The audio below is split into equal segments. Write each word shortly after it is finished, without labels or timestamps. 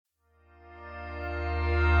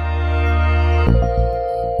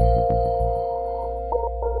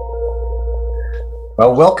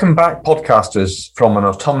Well, welcome back, podcasters from an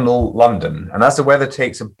autumnal London. And as the weather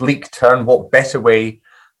takes a bleak turn, what better way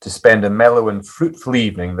to spend a mellow and fruitful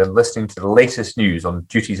evening than listening to the latest news on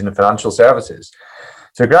duties in the financial services?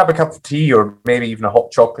 So grab a cup of tea or maybe even a hot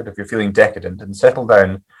chocolate if you're feeling decadent and settle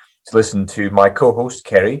down to listen to my co-host,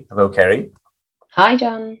 Kerry. Hello, Kerry. Hi,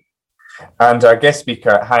 John. And our guest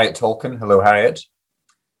speaker, Harriet Tolkien. Hello, Harriet.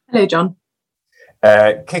 Hello, John.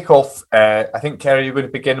 Kick off, I think, Kerry, you're going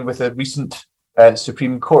to begin with a recent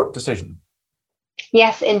Supreme Court decision.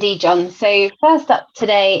 Yes, indeed, John. So first up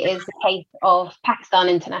today is the case of Pakistan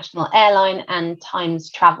International Airline and Times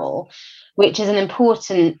Travel, which is an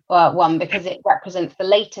important one because it represents the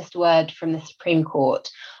latest word from the Supreme Court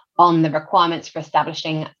on the requirements for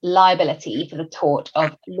establishing liability for the tort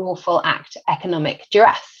of lawful act economic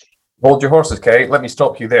duress. Hold your horses, Kerry. Let me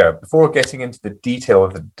stop you there. Before getting into the detail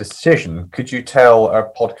of the decision, could you tell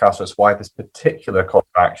our podcasters why this particular cause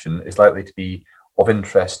of action is likely to be of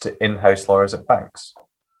interest to in-house lawyers at banks?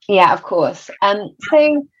 Yeah, of course.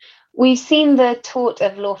 So we've seen the tort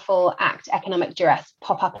of lawful act economic duress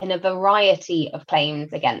pop up in a variety of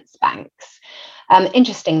claims against banks.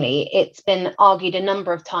 Interestingly, it's been argued a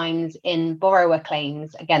number of times in borrower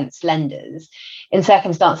claims against lenders, in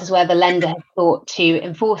circumstances where the lender has sought to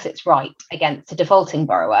enforce its right against a defaulting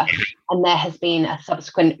borrower, and there has been a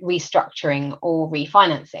subsequent restructuring or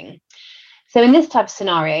refinancing. So in this type of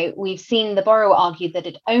scenario, we've seen the borrower argue that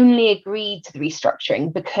it only agreed to the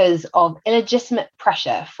restructuring because of illegitimate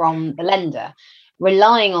pressure from the lender,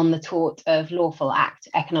 relying on the tort of lawful act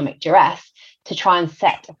economic duress to try and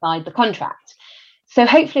set aside the contract. So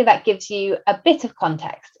hopefully that gives you a bit of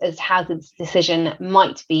context as how this decision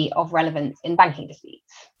might be of relevance in banking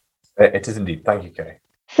disputes. It is indeed. Thank you, Kerry.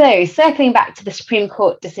 So circling back to the Supreme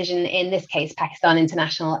Court decision, in this case, Pakistan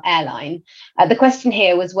International Airline, the question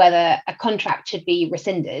here was whether a contract should be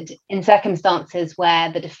rescinded in circumstances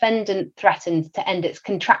where the defendant threatened to end its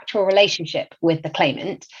contractual relationship with the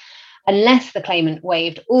claimant, unless the claimant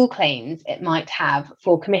waived all claims it might have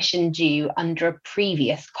for commission due under a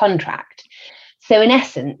previous contract. So in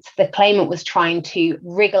essence, the claimant was trying to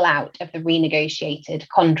wriggle out of the renegotiated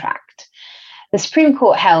contract. The Supreme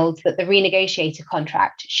Court held that the renegotiated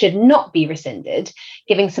contract should not be rescinded,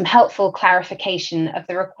 giving some helpful clarification of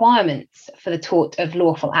the requirements for the tort of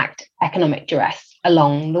lawful act economic duress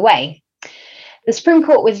along the way. The Supreme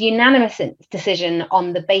Court was unanimous in its decision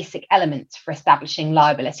on the basic elements for establishing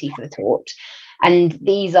liability for the tort, and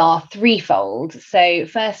these are threefold. So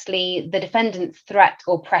firstly, the defendant's threat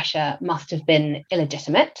or pressure must have been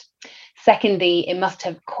illegitimate. Secondly, it must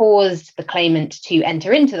have caused the claimant to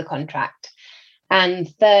enter into the contract. And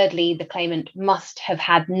thirdly, the claimant must have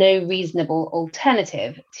had no reasonable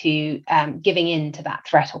alternative to giving in to that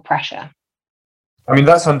threat or pressure. I mean,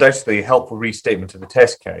 that's undoubtedly a helpful restatement of the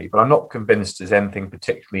test, Kerry, but I'm not convinced there's anything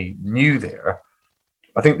particularly new there.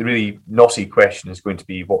 I think the really knotty question is going to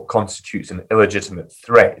be what constitutes an illegitimate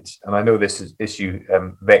threat. And I know this issue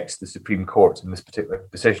vexed the Supreme Court in this particular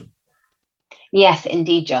decision. Yes,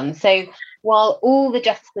 indeed, John. So while all the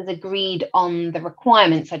justices agreed on the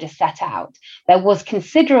requirements I just set out, there was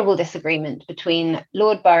considerable disagreement between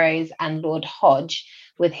Lord Burrows and Lord Hodge,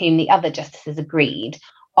 with whom the other justices agreed,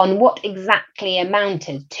 on what exactly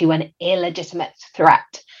amounted to an illegitimate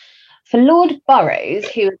threat. For Lord Burrows,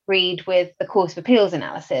 who agreed with the Court of Appeal's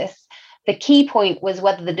analysis, the key point was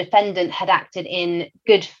whether the defendant had acted in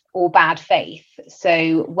good or bad faith,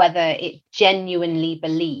 so whether it genuinely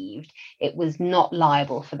believed it was not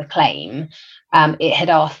liable for the claim it had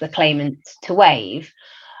asked the claimant to waive.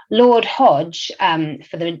 Lord Hodge, and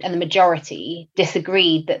the majority,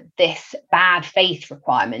 disagreed that this bad faith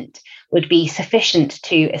requirement would be sufficient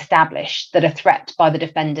to establish that a threat by the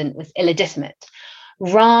defendant was illegitimate.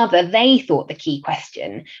 Rather, they thought the key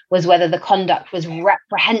question was whether the conduct was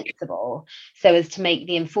reprehensible so as to make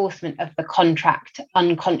the enforcement of the contract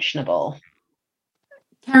unconscionable.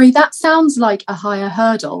 Kerry, that sounds like a higher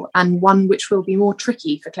hurdle and one which will be more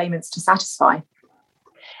tricky for claimants to satisfy.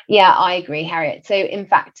 Yeah, I agree, Harriet. So, in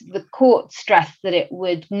fact, the court stressed that it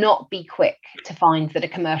would not be quick to find that a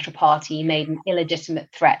commercial party made an illegitimate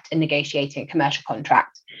threat in negotiating a commercial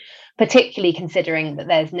contract, particularly considering that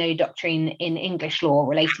there's no doctrine in English law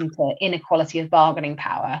relating to inequality of bargaining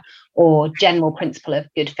power or general principle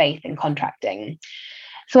of good faith in contracting.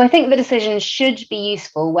 So I think the decision should be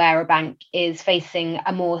useful where a bank is facing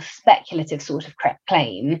a more speculative sort of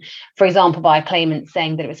claim, for example, by a claimant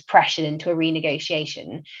saying that it was pressured into a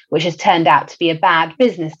renegotiation, which has turned out to be a bad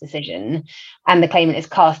business decision, and the claimant is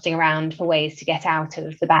casting around for ways to get out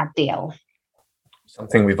of the bad deal.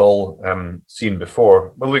 Something we've all seen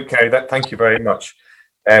before. Well, look, Kerry, thank you very much.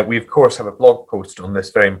 We, of course, have a blog post on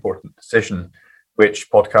this very important decision,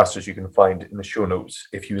 which podcasters you can find in the show notes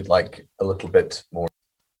if you would like a little bit more.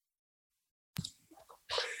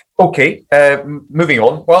 Okay, moving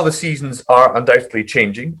on. While the seasons are undoubtedly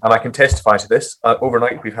changing, and I can testify to this,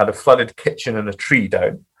 overnight we've had a flooded kitchen and a tree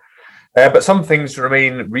down, but some things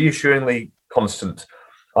remain reassuringly constant.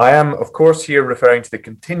 I am, of course, here referring to the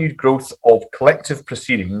continued growth of collective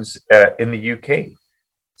proceedings in the UK.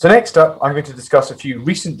 So next up, I'm going to discuss a few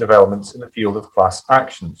recent developments in the field of class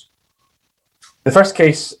actions. The first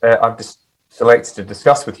case I've selected to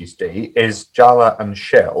discuss with you today is Jala and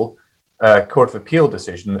Shell, a Court of Appeal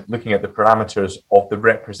decision looking at the parameters of the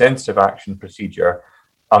representative action procedure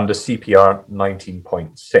under CPR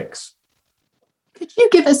 19.6. Could you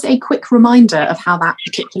give us a quick reminder of how that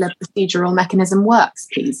particular procedural mechanism works,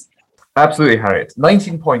 please? Absolutely, Harriet.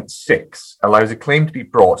 19.6 allows a claim to be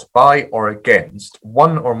brought by or against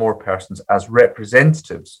one or more persons as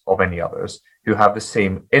representatives of any others who have the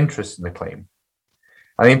same interest in the claim.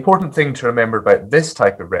 And the important thing to remember about this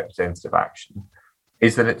type of representative action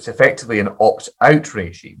is that it's effectively an opt-out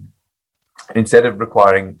regime. Instead of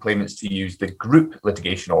requiring claimants to use the group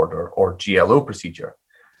litigation order or GLO procedure.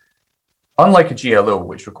 Unlike a GLO,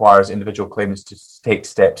 which requires individual claimants to take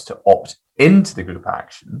steps to opt into the group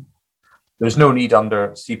action, there's no need under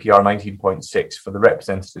CPR 19.6 for the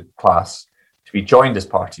representative class to be joined as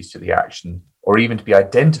parties to the action or even to be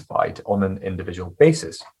identified on an individual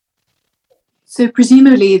basis. So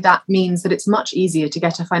presumably that means that it's much easier to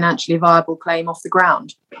get a financially viable claim off the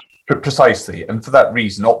ground. Precisely, and for that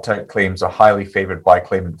reason, opt-out claims are highly favoured by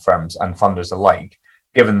claimant firms and funders alike,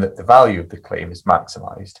 given that the value of the claim is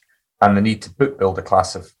maximised and the need to book build a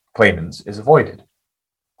class of claimants is avoided.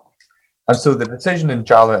 And so the decision in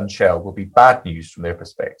Jala and Shell will be bad news from their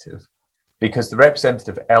perspective, because the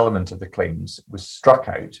representative element of the claims was struck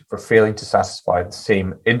out for failing to satisfy the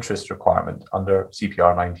same interest requirement under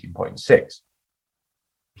CPR 19.6.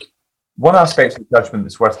 One aspect of the judgment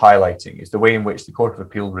that's worth highlighting is the way in which the Court of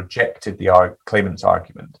Appeal rejected the claimant's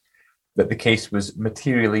argument that the case was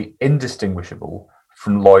materially indistinguishable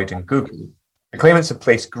from Lloyd and Google. The claimants have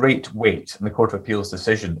placed great weight on the Court of Appeal's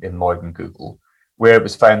decision in Lloyd and Google, where it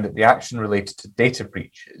was found that the action related to data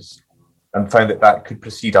breaches and found that that could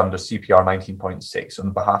proceed under CPR 19.6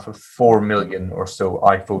 on behalf of 4 million or so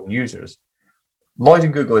iPhone users. Lloyd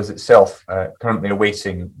and Google is itself currently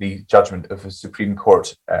awaiting the judgment of a Supreme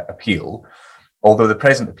Court appeal, although the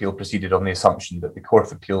present appeal proceeded on the assumption that the Court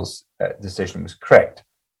of Appeal's decision was correct.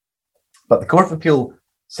 But the Court of Appeal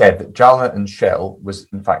said that Jala and Shell was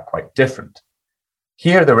in fact quite different.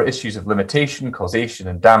 Here there were issues of limitation, causation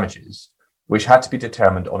and damages, which had to be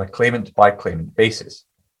determined on a claimant-by-claimant basis.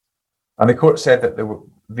 And the court said that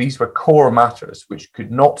these were core matters which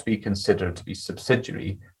could not be considered to be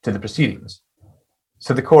subsidiary to the proceedings.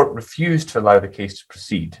 So the court refused to allow the case to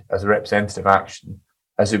proceed as a representative action,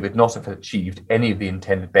 as it would not have achieved any of the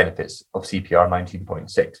intended benefits of CPR 19.6.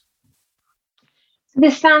 So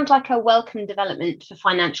this sounds like a welcome development for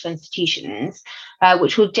financial institutions,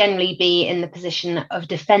 which will generally be in the position of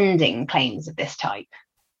defending claims of this type.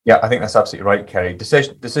 Yeah, I think that's absolutely right, Kerry.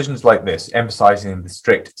 Decisions like this, emphasising the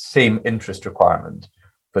strict same interest requirement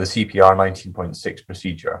for the CPR 19.6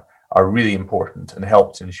 procedure, are really important and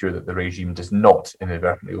help to ensure that the regime does not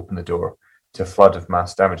inadvertently open the door to a flood of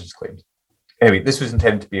mass damages claims. Anyway, this was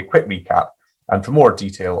intended to be a quick recap, and for more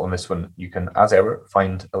detail on this one, you can, as ever,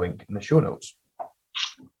 find a link in the show notes.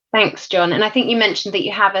 Thanks, John. And I think you mentioned that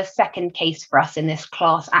you have a second case for us in this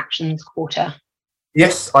class actions quarter.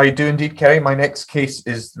 Yes, I do indeed, Kerry. My next case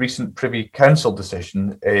is the recent Privy Council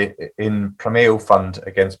decision in Prameo Fund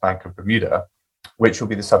against Bank of Bermuda, which will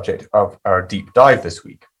be the subject of our deep dive this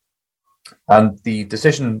week. And the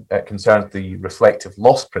decision concerns the reflective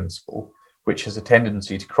loss principle, which has a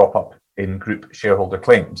tendency to crop up in group shareholder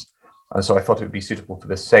claims. And so I thought it would be suitable for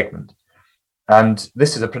this segment. And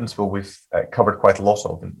this is a principle we've covered quite a lot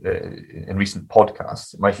of in recent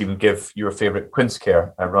podcasts. It might even give your favourite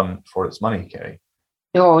Quinscare a run for its money, Kerry.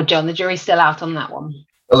 Oh, John, the jury's still out on that one.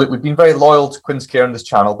 Well, look, we've been very loyal to Quinscare on this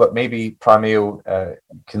channel, but maybe Prameo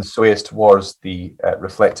can sway us towards the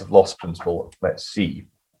reflective loss principle. Let's see.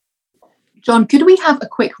 John, could we have a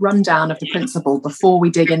quick rundown of the principle before we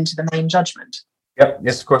dig into the main judgment? Yep,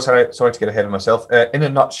 yes, of course. Sorry to get ahead of myself. In a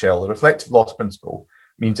nutshell, the reflective loss principle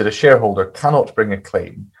means that a shareholder cannot bring a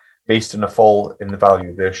claim based on a fall in the value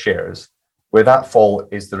of their shares, where that fall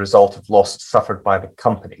is the result of loss suffered by the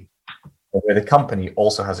company, or where the company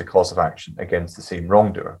also has a cause of action against the same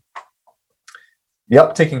wrongdoer. The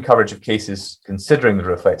uptick in coverage of cases considering the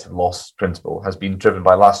reflective loss principle has been driven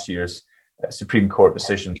by last year's Supreme Court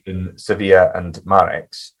decision in Sevilla and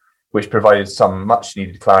Marex, which provided some much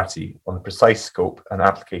needed clarity on the precise scope and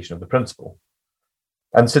application of the principle.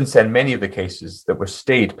 And since then, many of the cases that were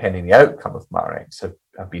stayed pending the outcome of Marex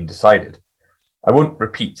have been decided. I won't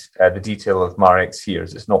repeat the detail of Marex here,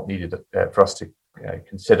 as it's not needed for us to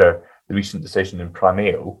consider the recent decision in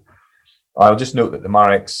Primeo. I'll just note that the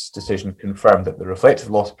Marex decision confirmed that the reflective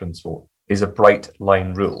loss principle is a bright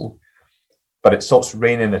line rule, but it sought to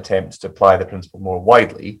rein in attempts to apply the principle more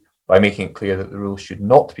widely by making it clear that the rule should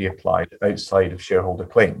not be applied outside of shareholder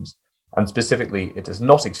claims, and specifically, it does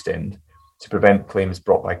not extend to prevent claims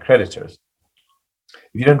brought by creditors.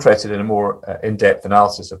 If you're interested in a more in-depth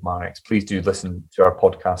analysis of Marex, please do listen to our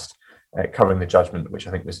podcast covering the judgment, which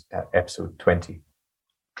I think was episode 20.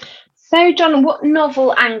 So, John, what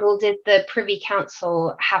novel angle did the Privy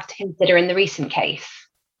Council have to consider in the recent case?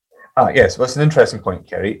 Yes, well, it's an interesting point,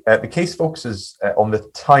 Kerry. The case focuses on the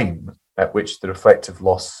time at which the reflective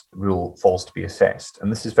loss rule falls to be assessed.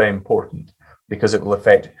 And this is very important because it will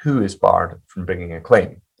affect who is barred from bringing a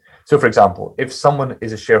claim. So, for example, if someone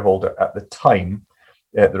is a shareholder at the time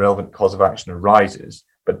the relevant cause of action arises,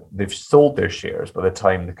 but they've sold their shares by the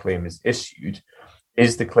time the claim is issued,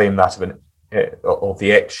 is the claim that of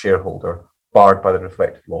the ex-shareholder barred by the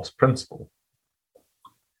reflective loss principle?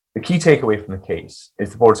 The key takeaway from the case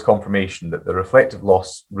is the board's confirmation that the reflective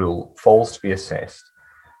loss rule falls to be assessed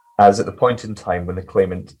as at the point in time when the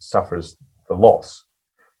claimant suffers the loss.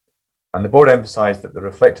 And the board emphasised that the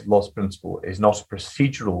reflective loss principle is not a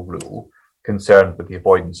procedural rule concerned with the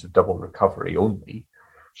avoidance of double recovery only,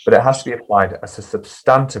 but it has to be applied as a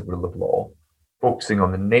substantive rule of law, focusing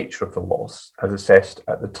on the nature of the loss as assessed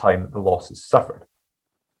at the time that the loss is suffered.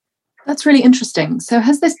 That's really interesting. So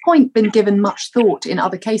has this point been given much thought in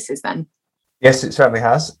other cases then? Yes, it certainly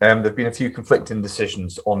has. There have been a few conflicting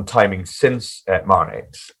decisions on timing since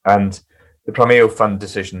Marex, and the Primeo Fund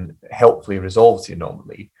decision helpfully resolves the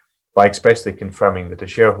anomaly by expressly confirming that a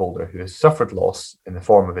shareholder who has suffered loss in the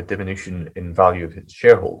form of a diminution in value of his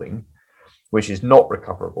shareholding, which is not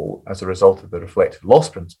recoverable as a result of the reflective loss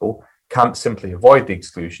principle, can't simply avoid the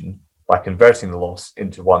exclusion by converting the loss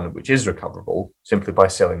into one which is recoverable simply by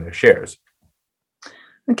selling their shares.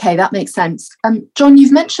 Okay, that makes sense. John,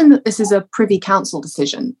 you've mentioned that this is a Privy Council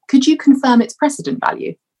decision. Could you confirm its precedent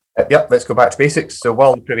value? Let's go back to basics. So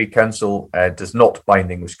while the Privy Council does not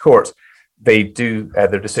bind English court, they do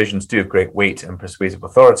their decisions do have great weight and persuasive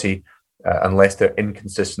authority unless they're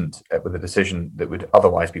inconsistent with a decision that would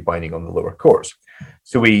otherwise be binding on the lower courts.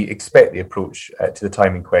 So we expect the approach to the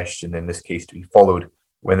timing question in this case to be followed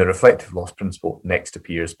when the reflective loss principle next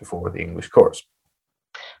appears before the English courts.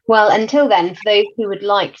 Well, until then, for those who would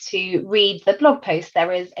like to read the blog post,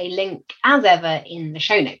 there is a link, as ever, in the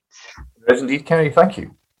show notes. There is indeed, Kerry. Thank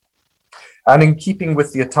you. And in keeping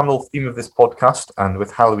with the autumnal theme of this podcast and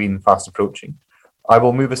with Halloween fast approaching, I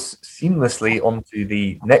will move us seamlessly onto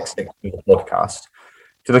the next section of the podcast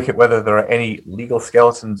to look at whether there are any legal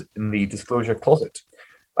skeletons in the disclosure closet.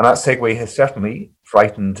 And that segue has certainly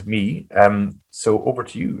frightened me. So over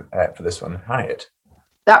to you for this one, Harriet.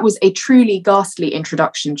 That was a truly ghastly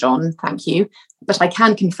introduction, John. Thank you. But I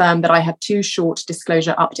can confirm that I have two short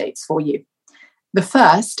disclosure updates for you. The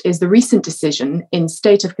first is the recent decision in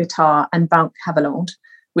State of Qatar and Banque Haveland,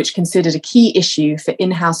 which considered a key issue for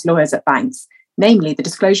in-house lawyers at banks, namely the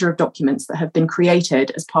disclosure of documents that have been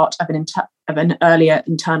created as part of an earlier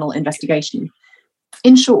internal investigation.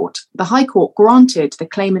 In short, the High Court granted the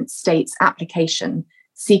claimant state's application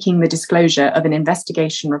seeking the disclosure of an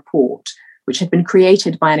investigation report which had been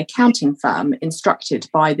created by an accounting firm instructed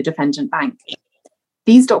by the defendant bank.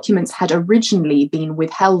 These documents had originally been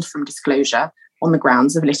withheld from disclosure on the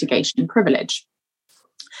grounds of litigation privilege.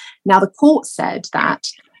 Now, the court said that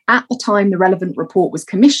at the time the relevant report was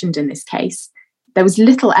commissioned in this case, there was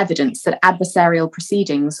little evidence that adversarial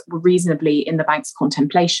proceedings were reasonably in the bank's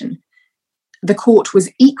contemplation. The court was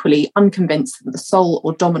equally unconvinced that the sole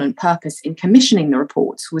or dominant purpose in commissioning the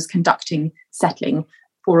reports was conducting, settling,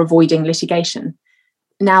 or avoiding litigation.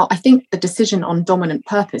 Now, I think the decision on dominant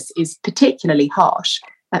purpose is particularly harsh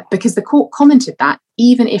because the court commented that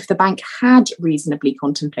even if the bank had reasonably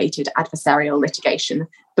contemplated adversarial litigation,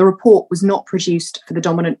 the report was not produced for the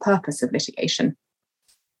dominant purpose of litigation.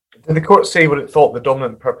 Did the court say what it thought the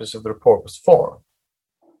dominant purpose of the report was for?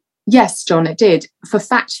 Yes, John, it did, for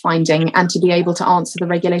fact-finding and to be able to answer the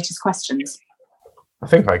regulator's questions. I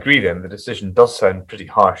think I agree then. The decision does sound pretty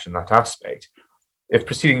harsh in that aspect. If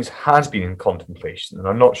proceedings had been in contemplation, and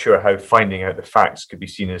I'm not sure how finding out the facts could be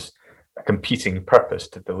seen as a competing purpose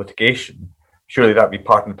to the litigation, surely that would be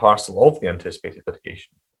part and parcel of the anticipated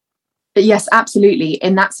litigation. But yes, absolutely.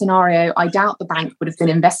 In that scenario, I doubt the bank would have been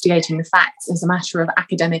investigating the facts as a matter of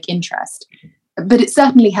academic interest. But it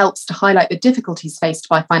certainly helps to highlight the difficulties faced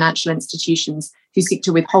by financial institutions who seek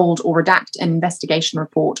to withhold or redact an investigation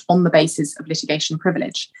report on the basis of litigation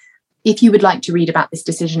privilege. If you would like to read about this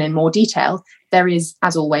decision in more detail, there is,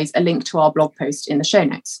 as always, a link to our blog post in the show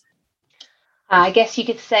notes. I guess you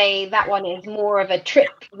could say that one is more of a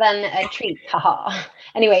trip than a treat. Haha.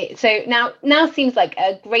 Anyway, so now seems like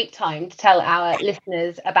a great time to tell our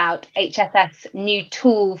listeners about HSF's new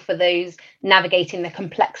tool for those navigating the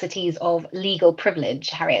complexities of legal privilege,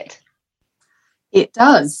 Harriet. It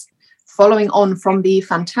does. Following on from the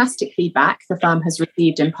fantastic feedback the firm has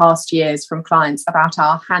received in past years from clients about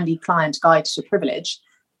our handy client guide to privilege,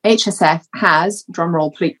 HSF has,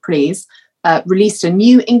 drumroll please, released a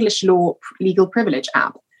new English law legal privilege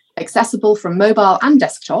app. Accessible from mobile and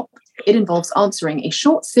desktop, it involves answering a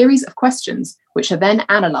short series of questions, which are then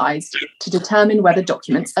analysed to determine whether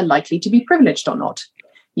documents are likely to be privileged or not.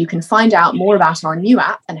 You can find out more about our new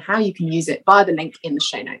app and how you can use it via the link in the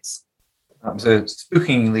show notes. That was a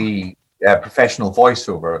spookingly professional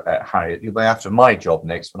voiceover, Harriet. You'll be after my job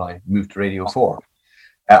next when I move to Radio 4.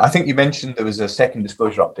 I think you mentioned there was a second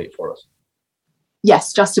disclosure update for us.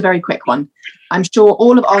 Yes, just a very quick one. I'm sure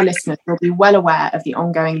all of our listeners will be well aware of the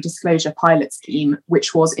ongoing disclosure pilot scheme,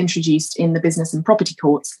 which was introduced in the business and property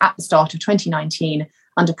courts at the start of 2019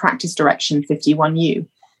 under Practice Direction 51U.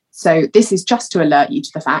 So this is just to alert you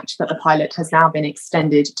to the fact that the pilot has now been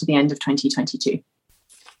extended to the end of 2022.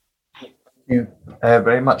 Thank you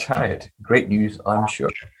very much, Harriet. Great news, I'm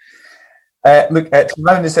sure. To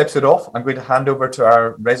round this episode off, I'm going to hand over to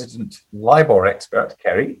our resident LIBOR expert,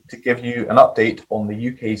 Kerry, to give you an update on the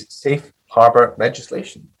UK's safe harbour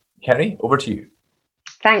legislation. Kerry, over to you.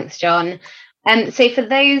 Thanks, John. So for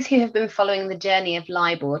those who have been following the journey of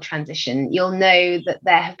LIBOR transition, you'll know that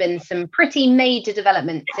there have been some pretty major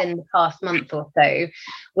developments in the past month or so,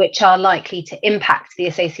 which are likely to impact the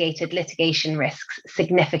associated litigation risks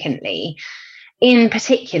significantly. In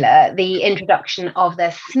particular, the introduction of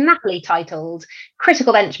the snappily titled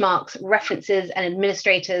Critical Benchmarks, References and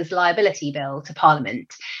Administrators Liability Bill to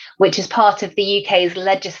Parliament, which is part of the UK's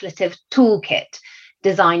legislative toolkit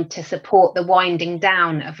designed to support the winding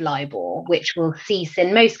down of LIBOR, which will cease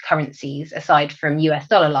in most currencies aside from US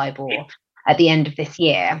dollar LIBOR at the end of this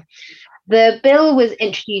year. The bill was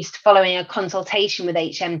introduced following a consultation with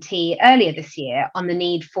HMT earlier this year on the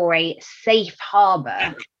need for a safe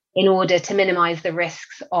harbour in order to minimise the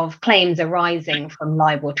risks of claims arising from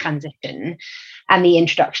LIBOR transition and the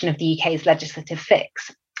introduction of the UK's legislative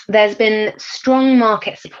fix. There's been strong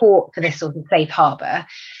market support for this sort of safe harbour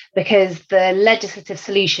because the legislative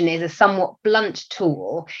solution is a somewhat blunt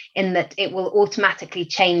tool in that it will automatically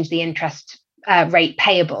change the interest rate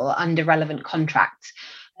payable under relevant contracts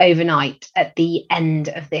overnight at the end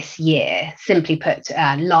of this year. Simply put,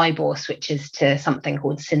 LIBOR switches to something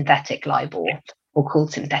called synthetic LIBOR, or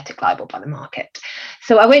called synthetic LIBOR by the market.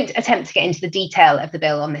 So I won't attempt to get into the detail of the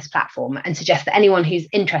bill on this platform and suggest that anyone who's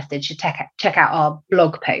interested should check out our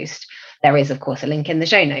blog post. There is, of course, a link in the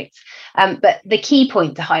show notes. But the key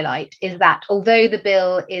point to highlight is that although the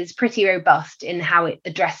bill is pretty robust in how it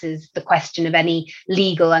addresses the question of any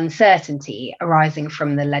legal uncertainty arising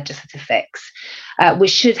from the legislative fix,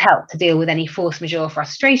 which should help to deal with any force majeure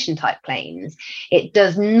frustration type claims, it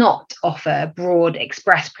does not offer broad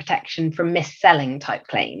express protection from mis-selling type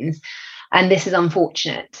claims. And this is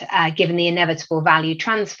unfortunate, given the inevitable value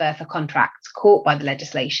transfer for contracts caught by the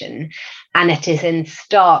legislation, and it is in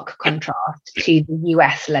stark contrast to the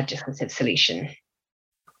US legislative solution.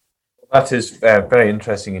 That is very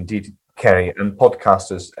interesting indeed, Kerry, and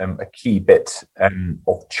podcasters, a key bit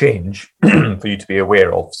of change for you to be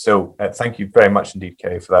aware of. So thank you very much indeed,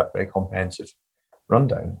 Kerry, for that very comprehensive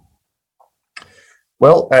rundown.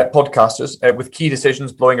 Well, podcasters, with key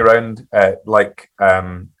decisions blowing around like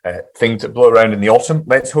things that blow around in the autumn,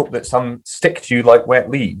 let's hope that some stick to you like wet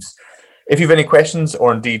leaves. If you have any questions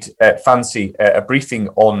or indeed fancy a briefing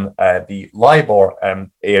on the LIBOR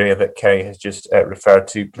area that Kerry has just referred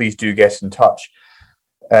to, please do get in touch.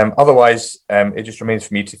 Otherwise, it just remains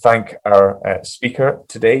for me to thank our speaker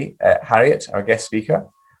today, Harriet, our guest speaker.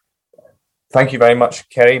 Thank you very much,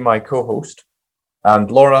 Kerry, my co-host.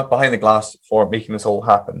 And Laura behind the glass for making this all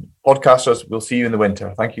happen. Podcasters, we'll see you in the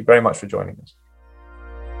winter. Thank you very much for joining us.